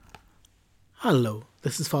Hello,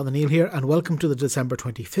 this is Father Neil here, and welcome to the December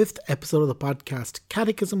 25th episode of the podcast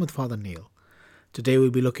Catechism with Father Neil. Today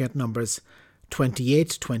we'll be looking at numbers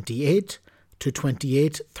 2828 to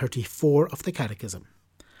 2834 of the Catechism.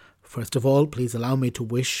 First of all, please allow me to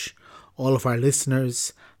wish all of our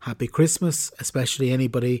listeners Happy Christmas, especially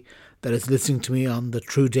anybody that is listening to me on the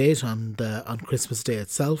true date, on Christmas Day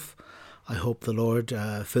itself. I hope the Lord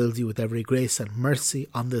fills you with every grace and mercy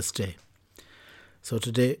on this day. So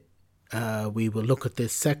today we will look at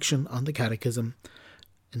this section on the Catechism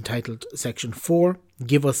entitled Section 4,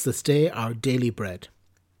 Give us this day our daily bread.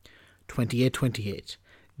 2828.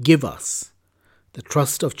 Give us. The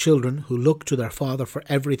trust of children who look to their Father for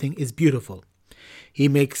everything is beautiful. He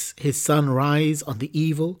makes his sun rise on the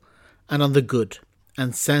evil and on the good,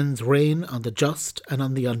 and sends rain on the just and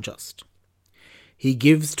on the unjust. He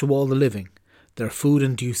gives to all the living their food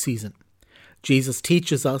in due season. Jesus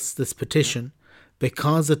teaches us this petition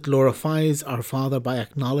because it glorifies our Father by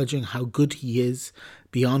acknowledging how good he is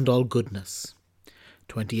beyond all goodness.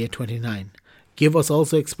 2829. Give us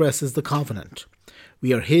also expresses the covenant.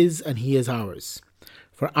 We are his and he is ours,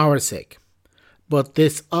 for our sake. But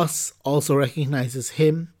this us also recognizes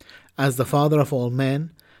him as the Father of all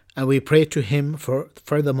men, and we pray to him for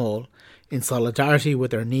them all, in solidarity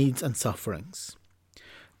with their needs and sufferings.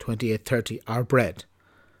 2830. Our bread.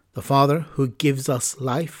 The Father, who gives us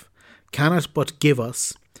life, cannot but give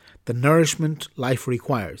us the nourishment life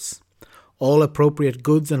requires, all appropriate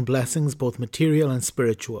goods and blessings, both material and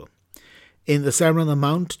spiritual. In the Sermon on the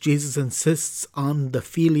Mount, Jesus insists on the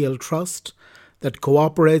filial trust that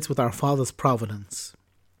cooperates with our Father's providence.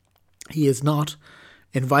 He is not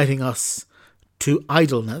inviting us to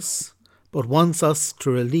idleness, but wants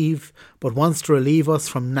to relieve us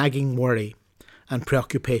from nagging worry and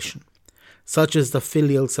preoccupation. Such is the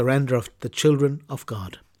filial surrender of the children of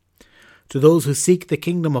God. To those who seek the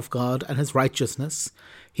kingdom of God and his righteousness,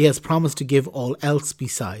 he has promised to give all else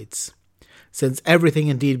besides. Since everything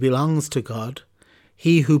indeed belongs to God,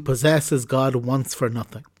 he who possesses God wants for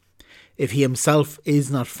nothing, if he himself is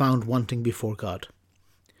not found wanting before God.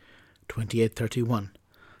 2831.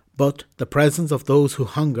 But the presence of those who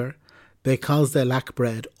hunger because they lack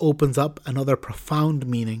bread opens up another profound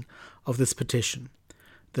meaning of this petition.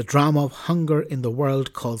 The drama of hunger in the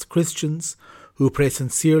world calls Christians who pray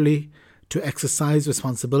sincerely to exercise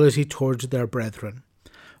responsibility towards their brethren,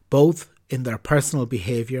 both in their personal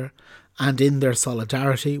behaviour and in their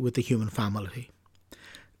solidarity with the human family.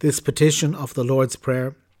 This petition of the Lord's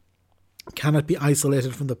Prayer cannot be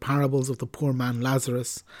isolated from the parables of the poor man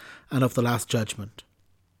Lazarus and of the Last Judgment.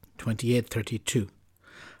 2832.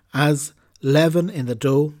 As leaven in the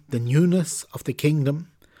dough, the newness of the kingdom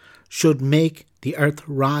should make the earth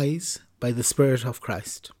rise by the Spirit of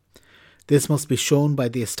Christ. This must be shown by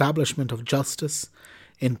the establishment of justice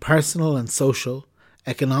in personal and social,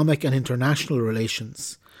 economic and international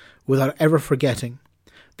relations, without ever forgetting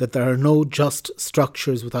that there are no just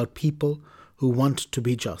structures without people who want to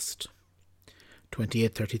be just.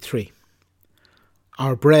 2833.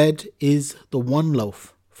 Our bread is the one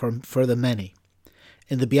loaf for the many.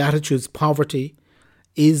 In the Beatitudes, poverty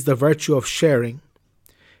is the virtue of sharing.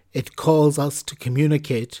 It calls us to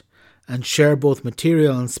communicate and share both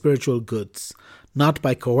material and spiritual goods, not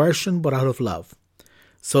by coercion but out of love,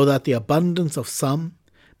 so that the abundance of some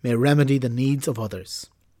may remedy the needs of others.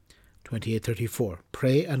 2834.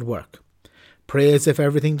 Pray and work. Pray as if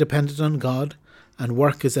everything depended on God, and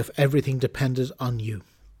work as if everything depended on you.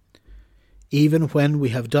 Even when we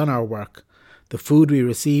have done our work, the food we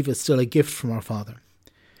receive is still a gift from our Father.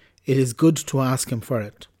 It is good to ask him for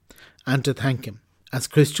it, and to thank him, as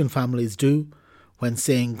Christian families do when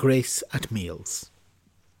saying grace at meals.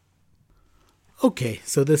 Okay,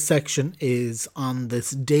 so this section is on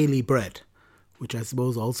this daily bread, which I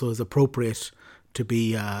suppose also is appropriate to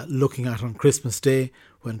be looking at on Christmas Day,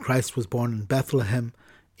 when Christ was born in Bethlehem,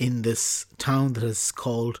 in this town that is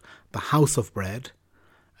called the House of Bread.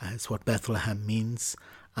 Is what Bethlehem means,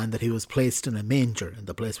 and that he was placed in a manger, in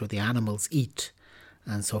the place where the animals eat.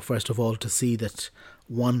 And so first of all, to see that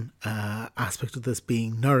one aspect of this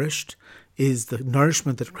being nourished is the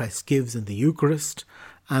nourishment that Christ gives in the Eucharist,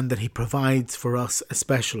 and that he provides for us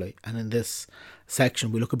especially. And in this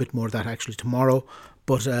section, we look a bit more at that actually tomorrow,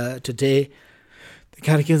 but today the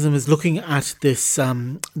Catechism is looking at this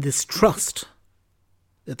trust,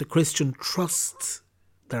 that the Christian trusts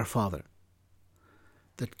their Father,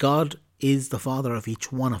 that God is the Father of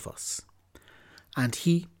each one of us, and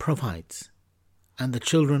he provides, and the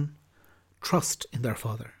children trust in their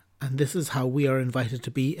Father. And this is how we are invited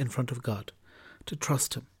to be in front of God, to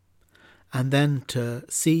trust him, and then to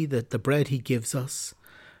see that the bread he gives us,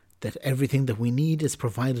 that everything that we need is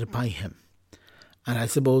provided by him, And I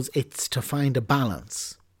suppose it's to find a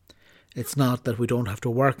balance. It's not that we don't have to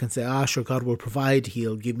work and say, sure, God will provide.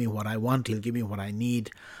 He'll give me what I want. He'll give me what I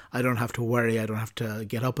need. I don't have to worry. I don't have to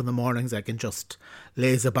get up in the mornings. I can just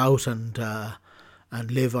laze about and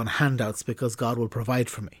live on handouts because God will provide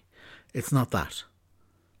for me. It's not that.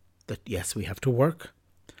 That yes, we have to work,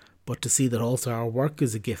 but to see that also our work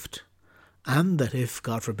is a gift. And that if,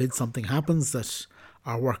 God forbid, something happens that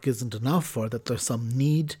our work isn't enough, or that there's some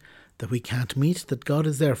need that we can't meet, that God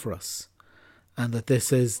is there for us. And that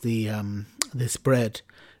this is this bread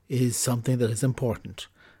is something that is important.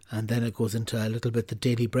 And then it goes into a little bit the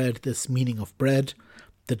daily bread, this meaning of bread,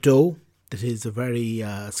 the dough, that is a very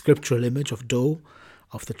scriptural image of dough,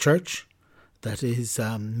 of the church, that is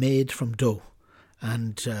made from dough.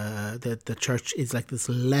 And that the church is like this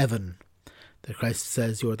leaven, that Christ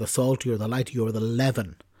says, you are the salt, you are the light, you are the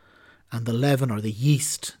leaven. And the leaven, or the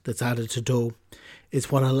yeast that's added to dough,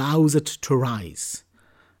 is what allows it to rise.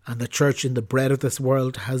 And the church in the bread of this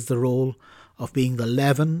world has the role of being the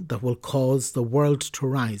leaven that will cause the world to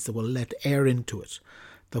rise, that will let air into it,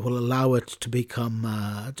 that will allow it to become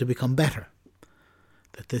better.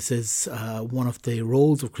 That this is one of the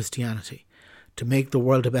roles of Christianity, to make the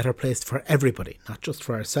world a better place for everybody, not just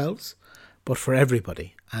for ourselves, but for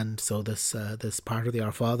everybody. And so this part of the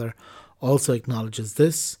Our Father also acknowledges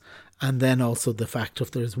this, and then also the fact of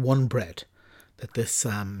there is one bread, that this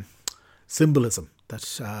symbolism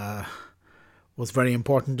that was very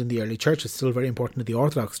important in the early church, is still very important in the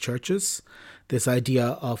Orthodox churches, this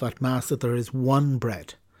idea of at Mass that there is one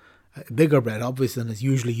bread, a bigger bread obviously than is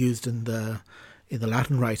usually used in the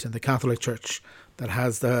Latin Rite in the Catholic Church, that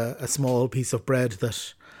has a small piece of bread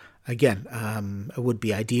that, again, it would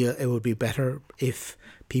be ideal, it would be better if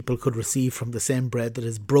people could receive from the same bread that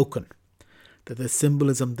is broken, that the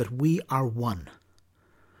symbolism that we are one,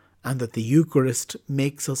 and that the Eucharist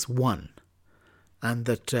makes us one, and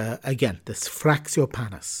that, again, this fractio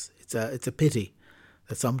panis, it's a pity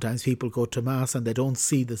that sometimes people go to Mass and they don't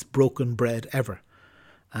see this broken bread ever,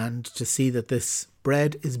 and to see that this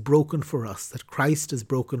bread is broken for us, that Christ is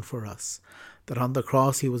broken for us, that on the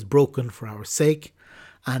cross he was broken for our sake,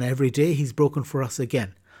 and every day he's broken for us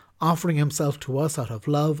again, offering himself to us out of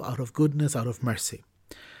love, out of goodness, out of mercy.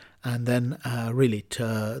 And then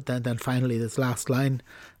then finally this last line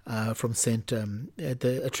from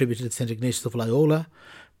attributed to St. Ignatius of Loyola: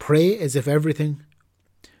 pray as if everything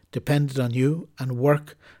depended on you, and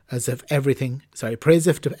work as if everything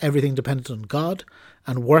depended on God,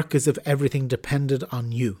 and work as if everything depended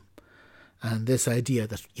on you. And this idea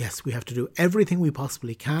that, yes, we have to do everything we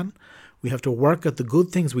possibly can, we have to work at the good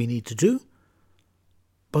things we need to do,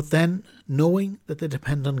 but then knowing that they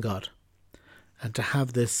depend on God. And to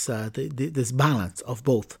have this this balance of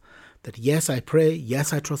both, that yes, I pray,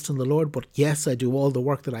 yes, I trust in the Lord, but yes, I do all the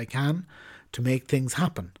work that I can to make things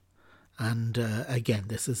happen. And again,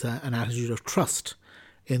 this is an attitude of trust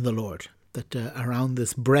in the Lord, that around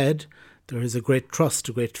this bread there is a great trust,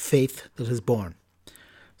 a great faith that is born.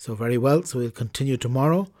 So very well, so we'll continue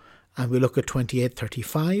tomorrow, and we'll look at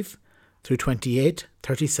 28:35 through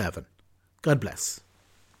 28:37. God bless.